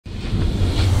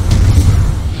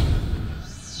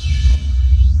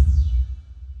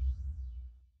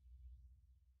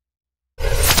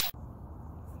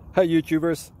Hi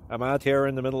YouTubers, I'm out here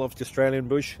in the middle of the Australian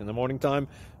bush in the morning time.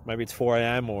 Maybe it's 4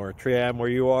 a.m. or 3 a.m. where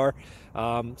you are.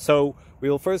 So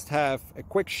we'll first have a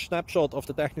quick snapshot of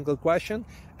the technical question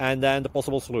and then the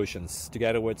possible solutions,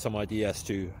 together with some ideas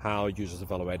to how users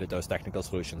evaluated those technical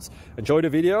solutions. Enjoy the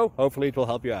video, hopefully it will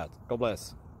help you out. God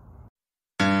bless.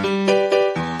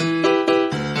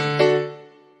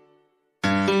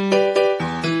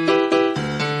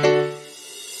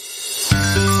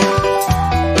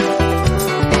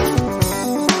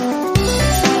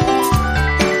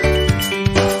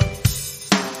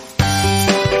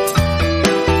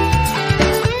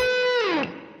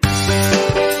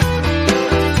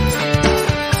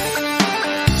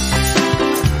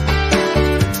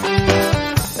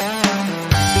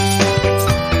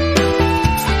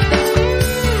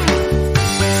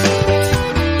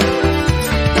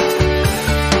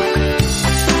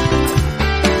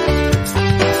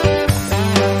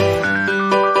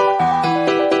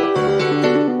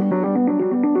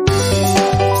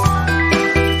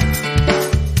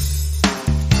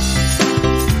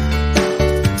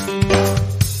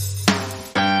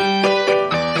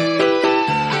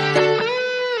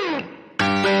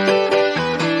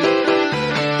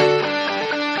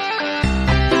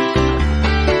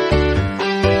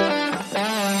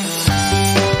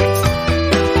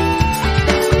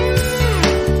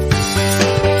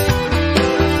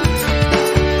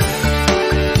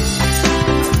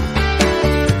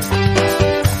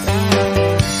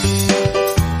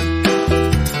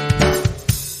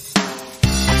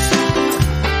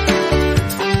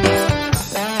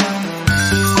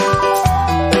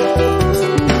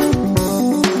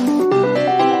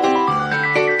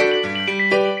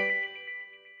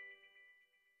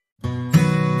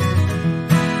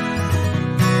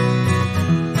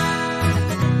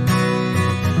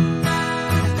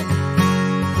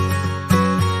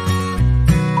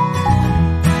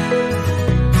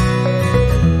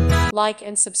 Like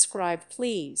and subscribe,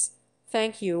 please.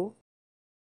 Thank you.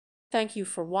 Thank you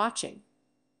for watching.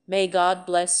 May God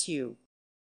bless you.